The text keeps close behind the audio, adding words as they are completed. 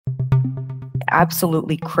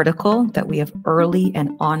absolutely critical that we have early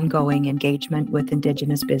and ongoing engagement with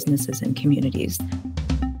Indigenous businesses and communities.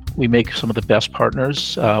 We make some of the best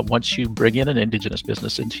partners. Once you bring in an Indigenous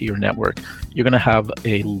business into your network, you're going to have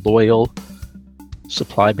a loyal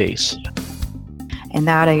supply base. And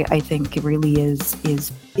that I think really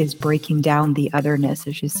is breaking down the otherness,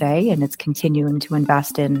 as you say, and it's continuing to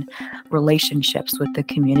invest in relationships with the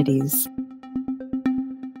communities.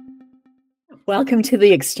 Welcome to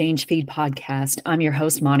the Exchange Feed podcast. I'm your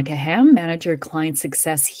host, Monica Hamm, Manager Client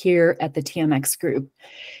Success here at the TMX Group.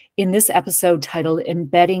 In this episode titled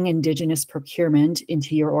Embedding Indigenous Procurement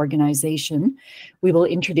into Your Organization, we will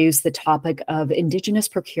introduce the topic of Indigenous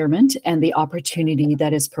procurement and the opportunity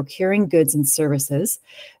that is procuring goods and services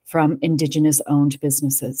from Indigenous-owned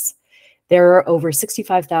businesses. There are over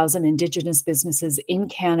 65,000 Indigenous businesses in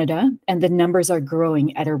Canada, and the numbers are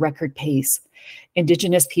growing at a record pace.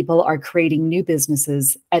 Indigenous people are creating new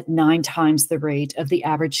businesses at 9 times the rate of the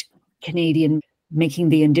average Canadian, making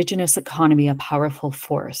the Indigenous economy a powerful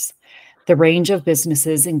force. The range of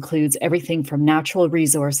businesses includes everything from natural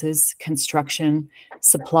resources, construction,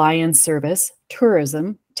 supply and service,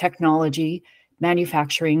 tourism, technology,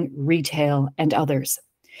 manufacturing, retail, and others.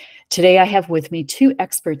 Today, I have with me 2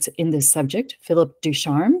 experts in this subject, Philip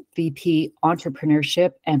Durcharm, VP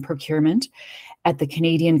Entrepreneurship and Procurement at the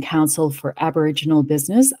Canadian Council for Aboriginal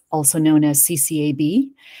Business, also known as CCAB,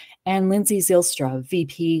 and Lindsay Zylstra,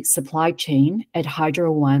 VP Supply Chain at Hydro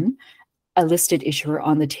One, a listed issuer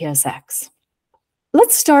on the TSX.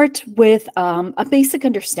 Let's start with a basic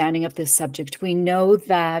understanding of this subject. We know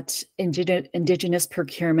that Indigenous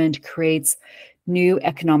procurement creates new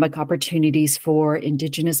economic opportunities for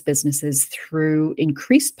Indigenous businesses through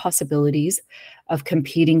increased possibilities of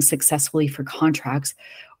competing successfully for contracts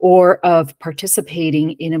or of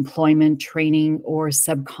participating in employment, training, or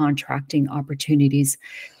subcontracting opportunities.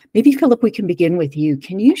 Maybe, Philip, we can begin with you.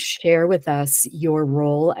 Can you share with us your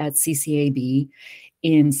role at CCAB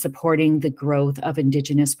in supporting the growth of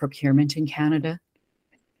Indigenous procurement in Canada?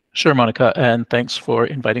 Sure, Monica, and thanks for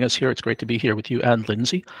inviting us here. It's great to be here with you and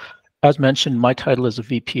Lindsay. As mentioned, my title is a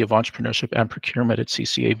VP of Entrepreneurship and Procurement at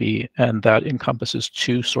CCAB, and that encompasses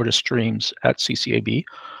 2 sort of streams at CCAB.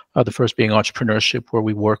 The first being entrepreneurship, where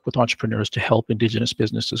we work with entrepreneurs to help Indigenous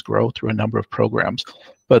businesses grow through a number of programs.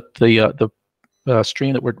 But the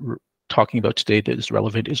stream that we're talking about today that is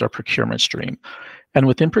relevant is our procurement stream. And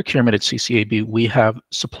within procurement at CCAB, we have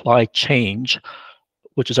supply change,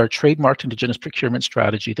 which is our trademarked Indigenous procurement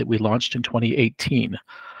strategy that we launched in 2018.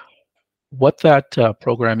 What that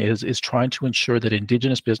program is trying to ensure that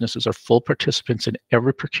Indigenous businesses are full participants in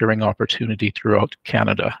every procuring opportunity throughout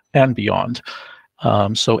Canada and beyond.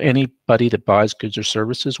 So anybody that buys goods or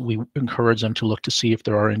services, we encourage them to look to see if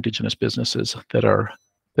there are Indigenous businesses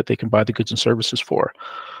that they can buy the goods and services for.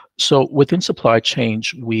 So within supply chain,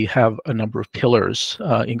 we have a number of pillars,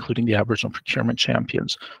 including the Aboriginal Procurement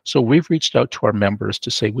Champions. So we've reached out to our members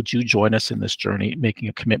to say, would you join us in this journey, making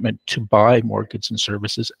a commitment to buy more goods and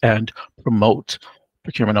services and promote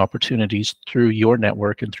procurement opportunities through your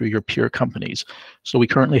network and through your peer companies. So we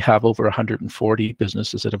currently have over 140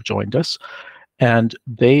 businesses that have joined us, and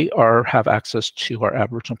they have access to our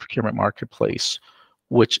Aboriginal Procurement Marketplace,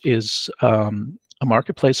 which is a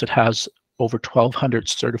marketplace that has over 1,200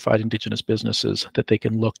 certified Indigenous businesses that they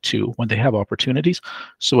can look to when they have opportunities.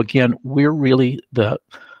 So again, we're really the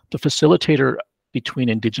facilitator between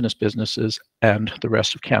Indigenous businesses and the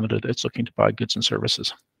rest of Canada that's looking to buy goods and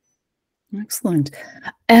services. Excellent.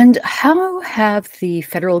 And how have the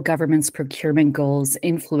federal government's procurement goals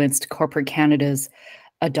influenced corporate Canada's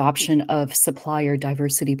adoption of supplier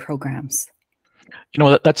diversity programs? You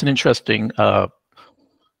know, that's an interesting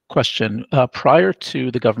question. Prior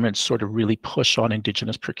to the government's sort of really push on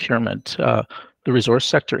Indigenous procurement, the resource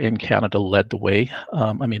sector in Canada led the way.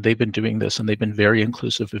 I mean, they've been doing this and they've been very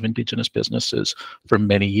inclusive of Indigenous businesses for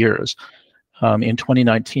many years. In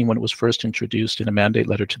 2019, when it was first introduced in a mandate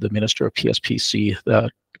letter to the Minister of PSPC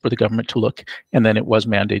for the government to look, and then it was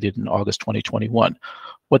mandated in August 2021.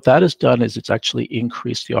 What that has done is it's actually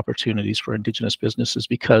increased the opportunities for Indigenous businesses,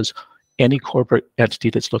 because any corporate entity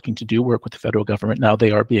that's looking to do work with the federal government, now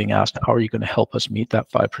they are being asked, how are you going to help us meet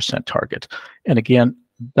that 5% target? And again,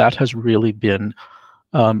 that has really been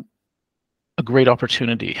a great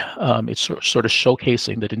opportunity. It's sort of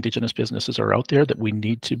showcasing that Indigenous businesses are out there, that we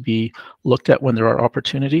need to be looked at when there are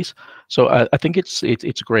opportunities. So I think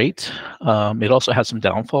it's great. It also has some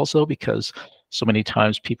downfalls though, because so many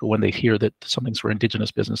times people, when they hear that something's for Indigenous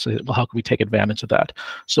businesses, well, how can we take advantage of that?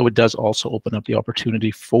 So it does also open up the opportunity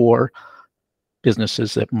for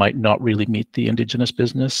businesses that might not really meet the Indigenous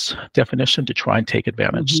business definition to try and take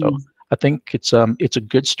advantage. So I think it's a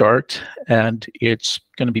good start, and it's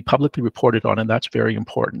going to be publicly reported on, and that's very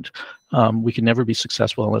important. We can never be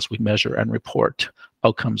successful unless we measure and report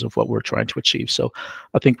outcomes of what we're trying to achieve. So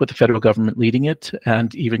I think with the federal government leading it,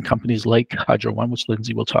 and even companies like Hydro One, which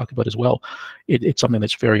Lindsay will talk about as well, it's something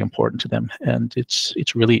that's very important to them, and it's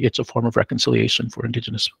a form of reconciliation for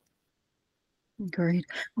Indigenous. Great.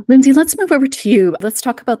 Lindsay, let's move over to you. Let's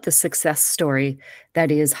talk about the success story that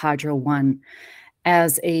is Hydro One.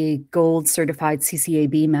 As a gold certified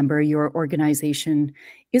CCAB member, your organization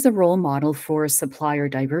is a role model for supplier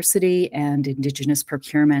diversity and Indigenous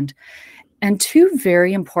procurement. And two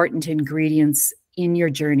very important ingredients in your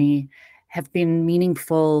journey have been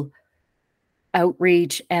meaningful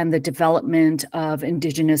outreach and the development of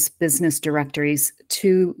Indigenous business directories,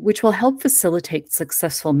 which will help facilitate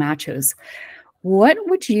successful matches. What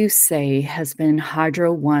would you say has been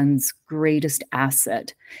Hydro One's greatest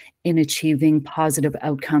asset in achieving positive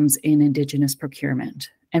outcomes in Indigenous procurement?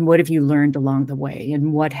 And what have you learned along the way?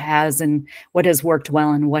 And what has worked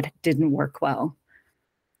well and what didn't work well?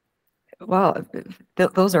 Well,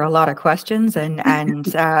 those are a lot of questions, and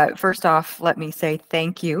first off, let me say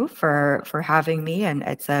thank you for having me, and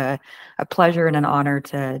it's a pleasure and an honor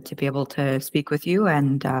to be able to speak with you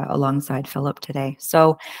and alongside Philip today.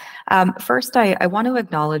 So, first, I want to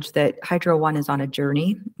acknowledge that Hydro One is on a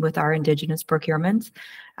journey with our Indigenous procurement.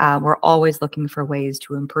 We're always looking for ways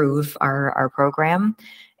to improve our program.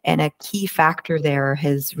 And a key factor there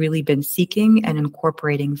has really been seeking and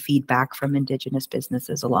incorporating feedback from Indigenous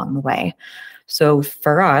businesses along the way. So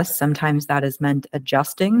for us, sometimes that has meant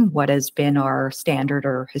adjusting what has been our standard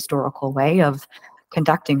or historical way of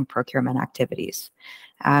conducting procurement activities.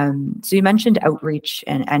 So you mentioned outreach,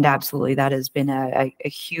 and absolutely that has been a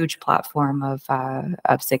huge platform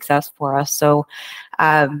of success for us. So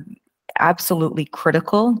absolutely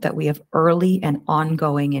critical that we have early and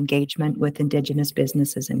ongoing engagement with Indigenous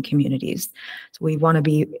businesses and communities. So we want to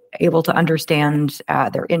be able to understand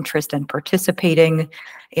their interest in participating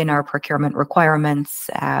in our procurement requirements,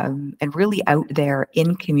 and really out there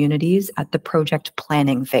in communities at the project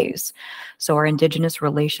planning phase. So our Indigenous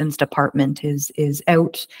Relations Department is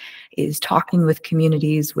talking with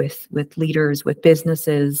communities, with leaders, with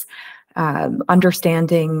businesses,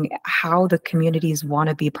 understanding how the communities want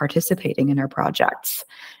to be participating in our projects,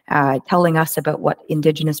 telling us about what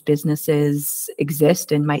Indigenous businesses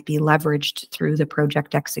exist and might be leveraged through the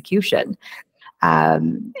project execution.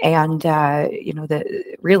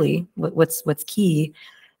 What's key,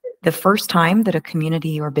 the first time that a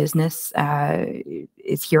community or business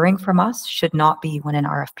is hearing from us should not be when an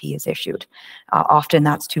RFP is issued. Often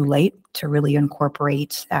that's too late to really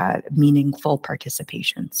incorporate meaningful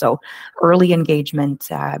participation. So early engagement,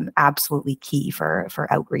 absolutely key for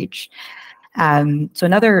outreach. So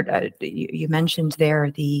another, you mentioned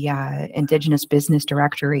there the Indigenous Business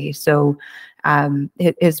Directory. So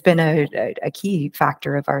it has been a key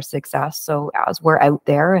factor of our success. So as we're out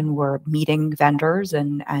there and we're meeting vendors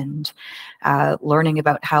and learning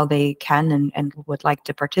about how they can and would like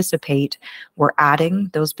to participate, we're adding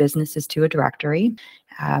those businesses to a directory.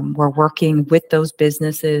 We're working with those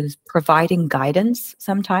businesses, providing guidance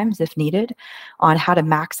sometimes if needed on how to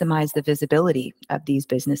maximize the visibility of these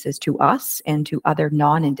businesses to us and to other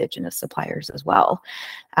non-Indigenous suppliers as well.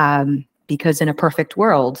 Because in a perfect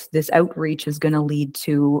world, this outreach is going to lead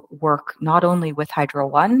to work not only with Hydro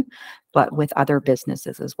One, but with other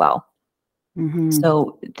businesses as well. Mm-hmm.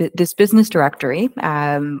 So this business directory,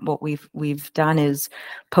 what we've done is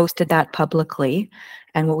posted that publicly,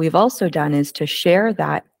 and what we've also done is to share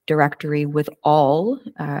that directory with all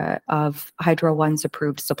of Hydro One's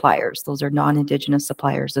approved suppliers. Those are non-Indigenous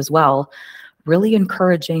suppliers as well, really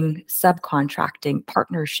encouraging subcontracting,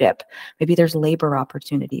 partnership. Maybe there's labor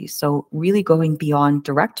opportunities. So really going beyond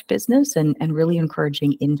direct business and really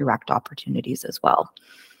encouraging indirect opportunities as well.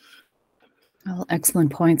 Well,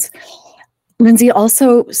 excellent points. Lindsay,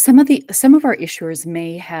 also some of our issuers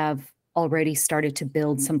may have already started to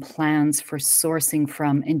build some plans for sourcing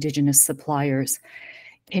from Indigenous suppliers.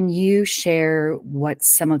 Can you share what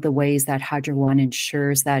some of the ways that Hydro One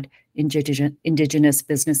ensures that Indigenous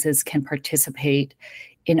businesses can participate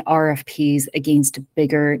in RFPs against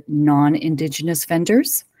bigger non-Indigenous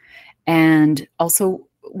vendors? And also,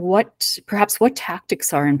 what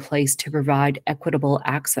tactics are in place to provide equitable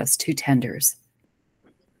access to tenders?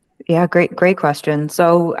 Yeah, great question.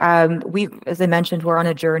 So as I mentioned, we're on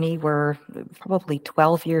a journey. We're probably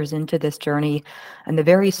 12 years into this journey. And the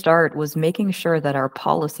very start was making sure that our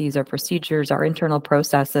policies, our procedures, our internal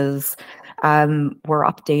processes were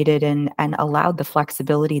updated and allowed the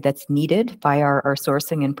flexibility that's needed by our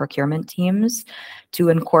sourcing and procurement teams to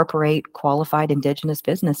incorporate qualified Indigenous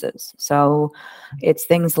businesses. So it's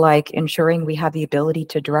things like ensuring we have the ability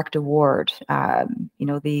to direct award,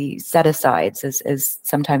 the set-asides, as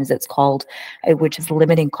sometimes it's called, which is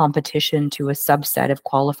limiting competition to a subset of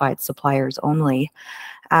qualified suppliers only.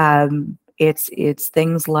 It's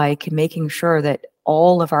things like making sure that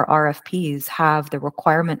all of our RFPs have the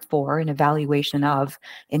requirement for an evaluation of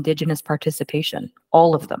Indigenous participation,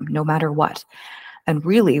 all of them, no matter what. And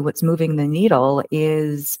really what's moving the needle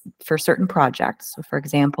is for certain projects. So for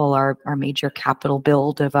example, our major capital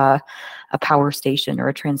build of a power station or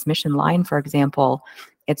a transmission line, for example,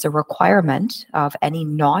 it's a requirement of any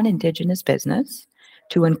non-Indigenous business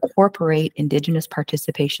to incorporate Indigenous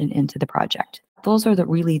participation into the project. Those are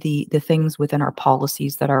really the things within our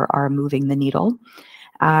policies that are moving the needle.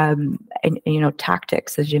 And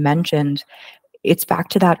tactics, as you mentioned, it's back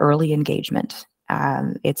to that early engagement.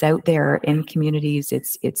 It's out there in communities.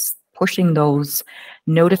 It's pushing those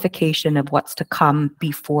notification of what's to come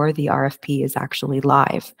before the RFP is actually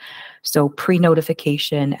live. So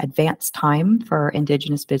pre-notification, advance time for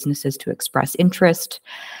Indigenous businesses to express interest.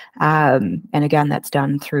 And again, that's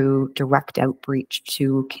done through direct outreach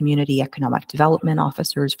to community economic development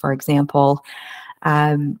officers, for example.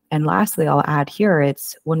 And lastly, I'll add here,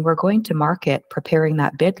 it's when we're going to market, preparing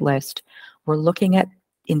that bid list, we're looking at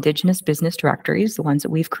Indigenous business directories, the ones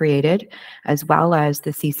that we've created, as well as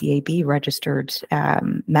the CCAB registered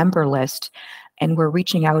member list, and we're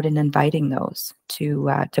reaching out and inviting those to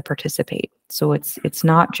participate. So it's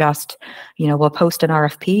not just, we'll post an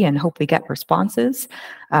RFP and hope we get responses.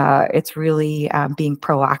 It's really being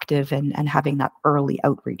proactive and having that early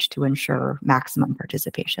outreach to ensure maximum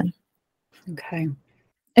participation. Okay.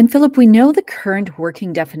 And Philip, we know the current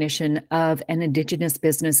working definition of an Indigenous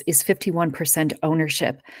business is 51%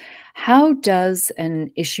 ownership. How does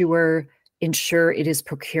an issuer ensure it is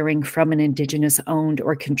procuring from an Indigenous owned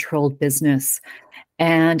or controlled business?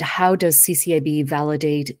 And how does CCAB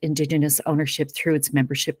validate Indigenous ownership through its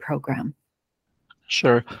membership program?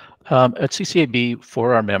 Sure. At CCAB,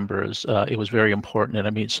 for our members, it was very important. And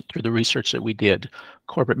I mean, through the research that we did,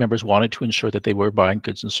 corporate members wanted to ensure that they were buying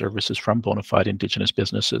goods and services from bona fide Indigenous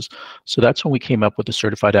businesses. So that's when we came up with the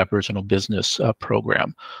Certified Aboriginal Business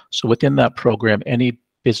program. So within that program, any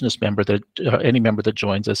member that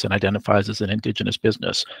joins us and identifies as an Indigenous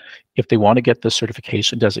business, if they want to get the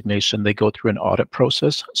certification designation, they go through an audit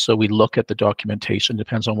process. So we look at the documentation,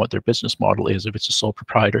 depends on what their business model is. If it's a sole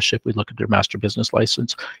proprietorship, we look at their master business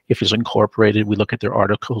license. If it's incorporated, we look at their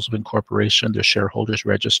articles of incorporation, their shareholders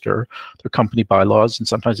register, their company bylaws, and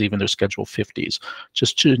sometimes even their Schedule 50s,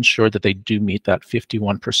 just to ensure that they do meet that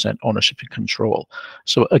 51% ownership and control.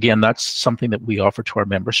 So again, that's something that we offer to our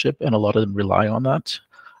membership, and a lot of them rely on that.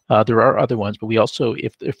 There are other ones, but we also,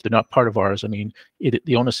 if they're not part of ours, I mean,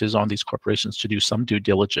 the onus is on these corporations to do some due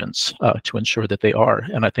diligence to ensure that they are.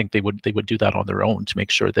 And I think they would do that on their own to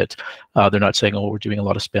make sure that they're not saying, oh, we're doing a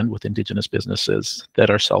lot of spend with Indigenous businesses that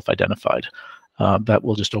are self-identified. That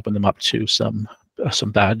will just open them up to some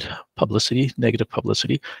bad publicity, negative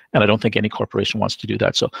publicity, and I don't think any corporation wants to do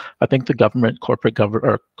that. So I think the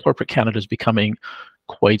corporate Canada is becoming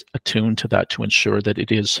quite attuned to that to ensure that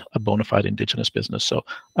it is a bona fide Indigenous business. So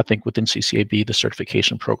I think within CCAB, the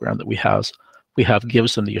certification program that we have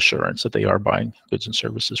gives them the assurance that they are buying goods and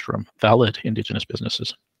services from valid Indigenous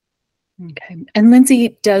businesses. Okay. And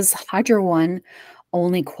Lindsay, does Hydro One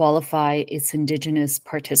only qualify its Indigenous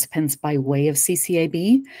participants by way of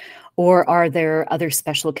CCAB, or are there other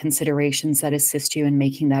special considerations that assist you in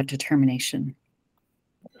making that determination?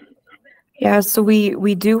 Yeah, so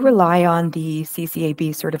we do rely on the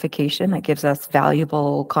CCAB certification. That gives us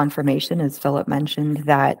valuable confirmation, as Philip mentioned,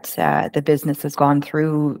 that the business has gone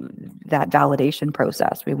through that validation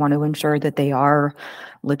process. We want to ensure that they are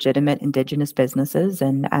legitimate Indigenous businesses,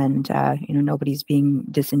 and nobody's being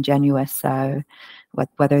disingenuous,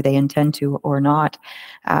 whether they intend to or not.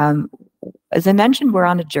 As I mentioned, we're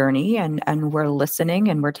on a journey, and we're listening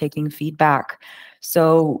and we're taking feedback.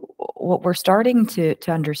 So what we're starting to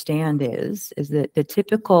understand is that the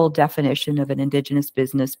typical definition of an Indigenous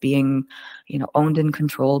business being, owned and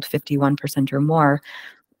controlled 51% or more,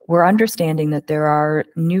 we're understanding that there are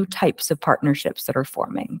new types of partnerships that are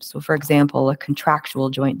forming. So for example, a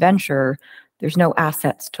contractual joint venture, there's no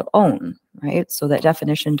assets to own, right? So that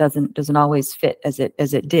definition doesn't always fit as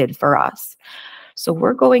it did for us. So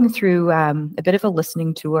we're going through a bit of a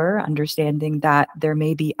listening tour, understanding that there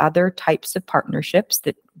may be other types of partnerships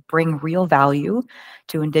that bring real value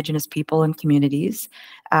to Indigenous people and communities,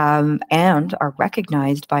 and are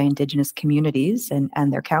recognized by Indigenous communities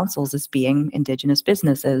and their councils as being Indigenous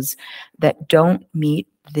businesses that don't meet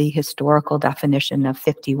the historical definition of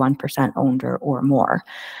 51% owned or more.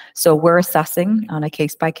 So we're assessing on a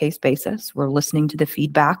case-by-case basis. We're listening to the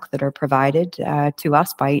feedback that are provided to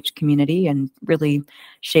us by each community and really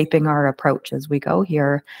shaping our approach as we go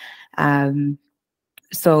here.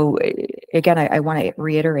 So again, I want to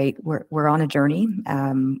reiterate, we're on a journey.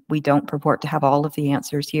 We don't purport to have all of the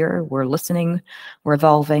answers here. We're listening, we're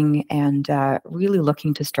evolving, and really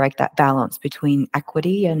looking to strike that balance between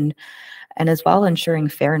equity and as well ensuring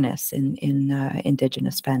fairness in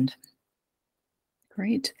Indigenous spend.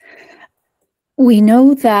 Great. We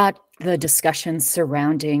know that the discussions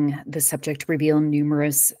surrounding the subject reveal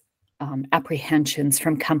numerous apprehensions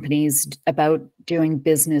from companies about doing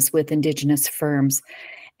business with Indigenous firms.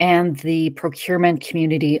 And the procurement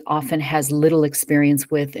community often has little experience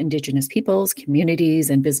with Indigenous peoples, communities,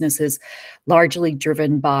 and businesses, largely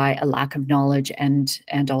driven by a lack of knowledge and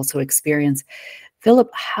also experience. Philip,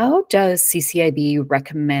 how does CCAB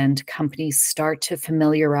recommend companies start to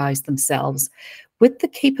familiarize themselves with the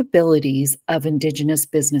capabilities of Indigenous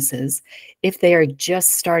businesses if they are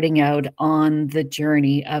just starting out on the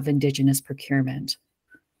journey of Indigenous procurement?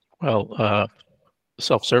 Well,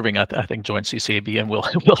 self-serving, I think, join CCAB and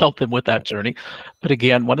we'll help them with that journey. But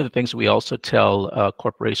again, one of the things we also tell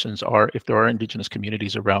corporations are, if there are Indigenous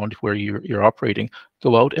communities around where you're operating,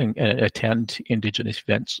 go out and attend Indigenous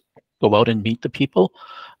events, go out and meet the people.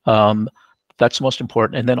 That's most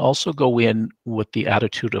important. And then also go in with the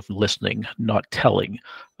attitude of listening, not telling.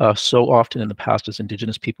 So often in the past, as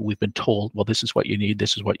Indigenous people, we've been told, well, this is what you need,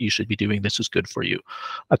 this is what you should be doing, this is good for you.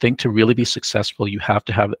 I think to really be successful, you have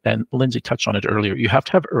to have, and Lindsay touched on it earlier, you have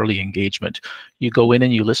to have early engagement. You go in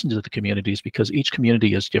and you listen to the communities, because each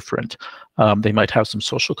community is different. They might have some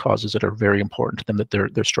social causes that are very important to them that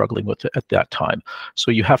they're struggling with at that time.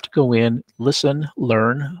 So you have to go in, listen,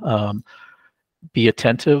 learn, be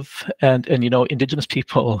attentive, and Indigenous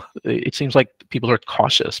people, it seems like people are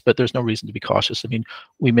cautious, but there's no reason to be cautious. I mean,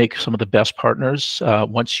 we make some of the best partners.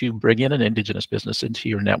 Once you bring in an Indigenous business into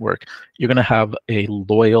your network, you're going to have a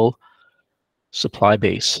loyal supply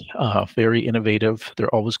base, very innovative. They're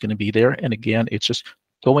always going to be there. And again, it's just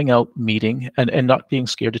going out, meeting, and not being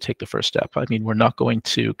scared to take the first step. I mean, we're not going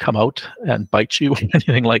to come out and bite you or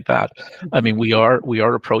anything like that. I mean, we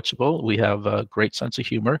are approachable. We have a great sense of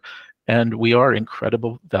humor. And we are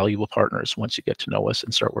incredible, valuable partners once you get to know us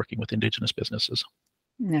and start working with Indigenous businesses.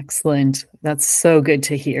 Excellent. That's so good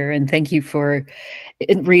to hear. And thank you for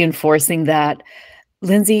reinforcing that.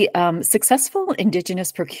 Lindsay, successful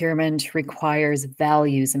Indigenous procurement requires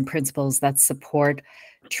values and principles that support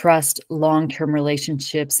trust, long-term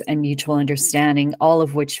relationships, and mutual understanding, all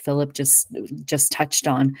of which Philip just touched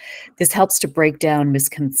on. This helps to break down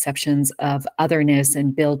misconceptions of otherness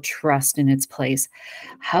and build trust in its place.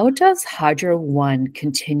 How does Hydro One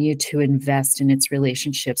continue to invest in its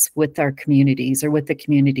relationships with our communities, or with the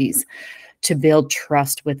communities, to build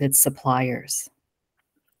trust with its suppliers?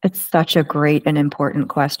 It's such a great and important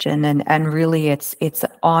question, and really it's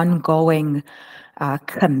ongoing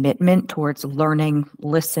commitment towards learning,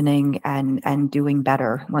 listening, and doing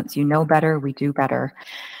better. Once you know better, we do better,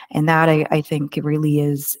 and that I think really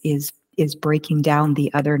is breaking down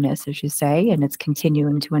the otherness, as you say, and it's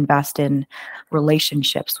continuing to invest in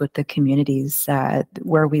relationships with the communities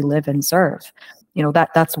where we live and serve.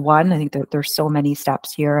 That's one. I think that there's so many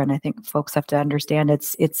steps here, and I think folks have to understand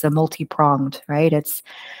it's a multi-pronged, right?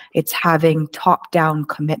 It's having top-down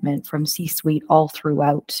commitment from C-suite all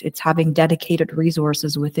throughout. It's having dedicated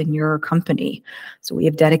resources within your company. So we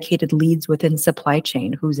have dedicated leads within supply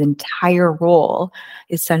chain whose entire role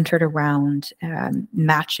is centered around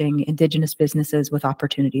matching Indigenous businesses with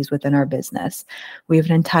opportunities within our business. We have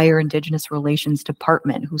an entire Indigenous relations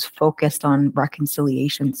department who's focused on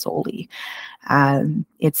reconciliation solely.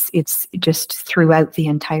 It's just throughout the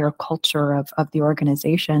entire culture of the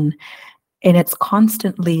organization. And it's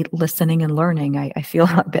constantly listening and learning. I feel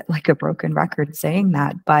a bit like a broken record saying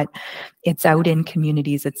that, but it's out in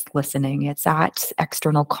communities, it's listening, it's at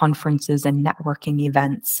external conferences and networking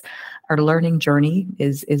events. Our learning journey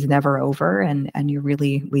is never over, and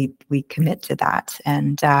we commit to that.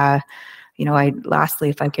 And lastly,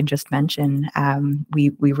 if I can just mention,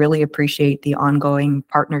 we really appreciate the ongoing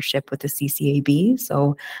partnership with the CCAB.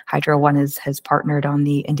 So Hydro One has partnered on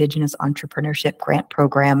the Indigenous Entrepreneurship Grant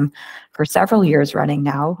Program for several years running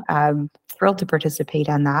now. thrilled to participate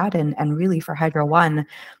in that. And really for Hydro One,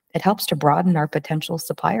 it helps to broaden our potential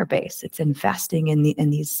supplier base. It's investing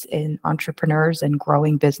in entrepreneurs and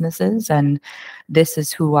growing businesses. And this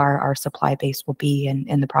is who our supply base will be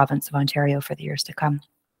in the province of Ontario for the years to come.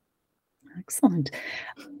 Excellent.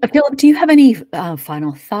 Philip, do you have any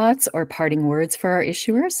final thoughts or parting words for our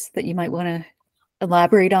issuers that you might want to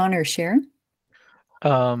elaborate on or share?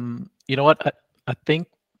 You know what? I think,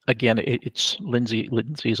 again, it's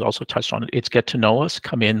Lindsay's also touched on it. It's get to know us,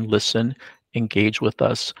 come in, listen, engage with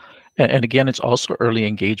us. And again, it's also early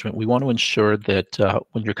engagement. We want to ensure that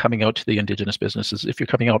when you're coming out to the Indigenous businesses, if you're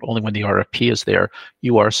coming out only when the RFP is there,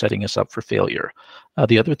 you are setting us up for failure.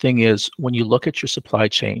 The other thing is, when you look at your supply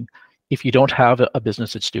chain, if you don't have a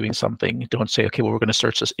business that's doing something, don't say, okay, well, we're going to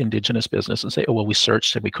search this Indigenous business and say, oh, well, we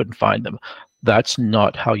searched and we couldn't find them. That's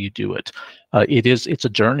not how you do it. It's a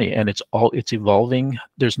journey, and it's evolving.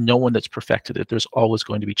 There's no one that's perfected it. There's always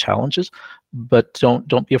going to be challenges, but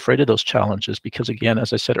don't be afraid of those challenges, because again,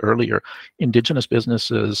 as I said earlier, Indigenous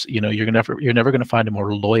businesses, you're never going to find a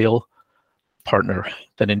more loyal partner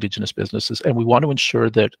than Indigenous businesses. And we want to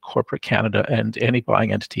ensure that corporate Canada and any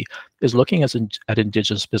buying entity is looking at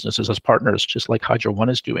Indigenous businesses as partners, just like Hydro One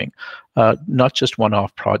is doing, not just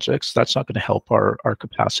one-off projects. That's not going to help our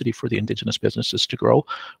capacity for the Indigenous businesses to grow.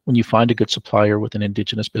 When you find a good supplier with an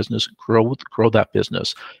Indigenous business, grow that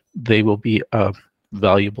business. They will be a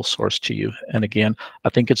valuable source to you. And again, I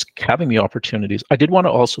think it's having the opportunities. I did want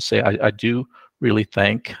to also say I do really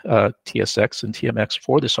thank TSX and TMX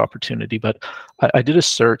for this opportunity, but I did a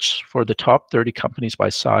search for the top 30 companies by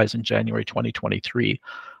size in January 2023.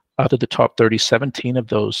 Out of the top 30, 17 of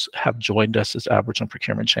those have joined us as Aboriginal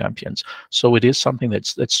procurement champions. So it is something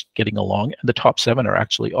that's getting along, and the top 7 are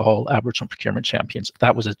actually all Aboriginal procurement champions.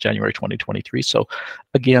 That was at January 2023. So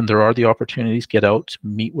again, there are the opportunities. Get out,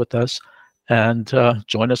 meet with us, and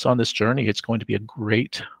join us on this journey. It's going to be a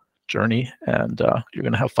great journey, and you're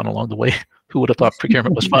going to have fun along the way. Who would have thought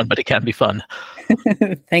procurement was fun, but it can be fun.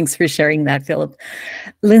 Thanks for sharing that, Philip.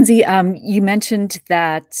 Lindsay, you mentioned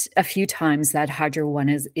that a few times that Hydro One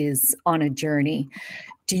is on a journey.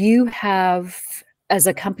 Do you have, as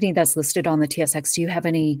a company that's listed on the TSX, do you have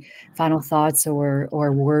any final thoughts or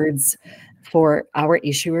words for our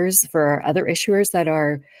issuers, for our other issuers that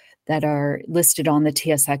are listed on the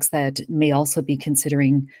TSX that may also be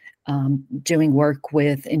considering doing work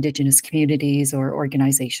with Indigenous communities or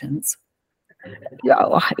organizations?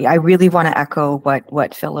 Yeah, I really want to echo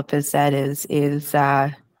what Philip has said is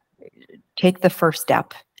take the first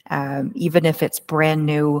step. Even if it's brand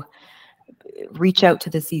new, reach out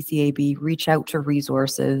to the CCAB, reach out to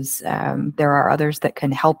resources. There are others that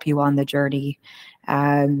can help you on the journey.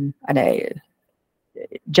 And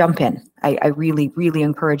jump in. I really, really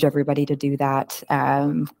encourage everybody to do that.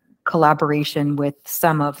 Collaboration with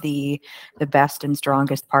some of the best and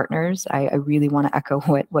strongest partners. I really want to echo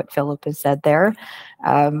what Philip has said there.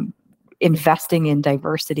 Investing in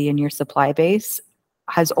diversity in your supply base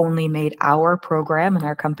has only made our program and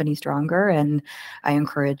our company stronger, and I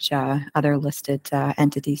encourage other listed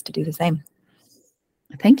entities to do the same.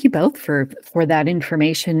 Thank you both for that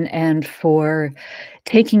information and for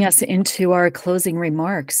taking us into our closing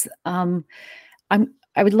remarks. I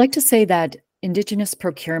would like to say that Indigenous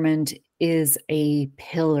procurement is a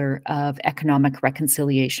pillar of economic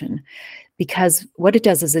reconciliation, because what it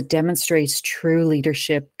does is it demonstrates true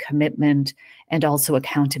leadership, commitment, and also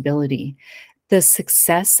accountability. The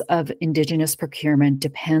success of Indigenous procurement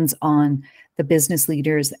depends on the business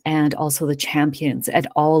leaders and also the champions at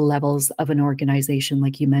all levels of an organization,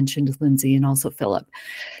 like you mentioned, Lindsay, and also Philip.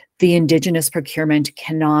 The Indigenous procurement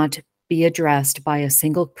cannot be addressed by a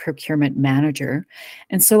single procurement manager.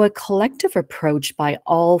 And so a collective approach by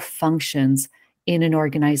all functions in an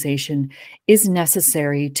organization is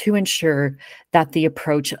necessary to ensure that the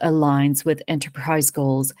approach aligns with enterprise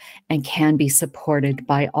goals and can be supported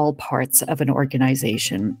by all parts of an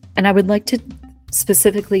organization. And I would like to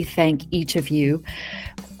specifically thank each of you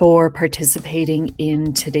for participating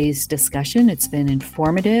in today's discussion. It's been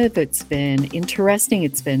informative, it's been interesting,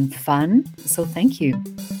 it's been fun. So thank you.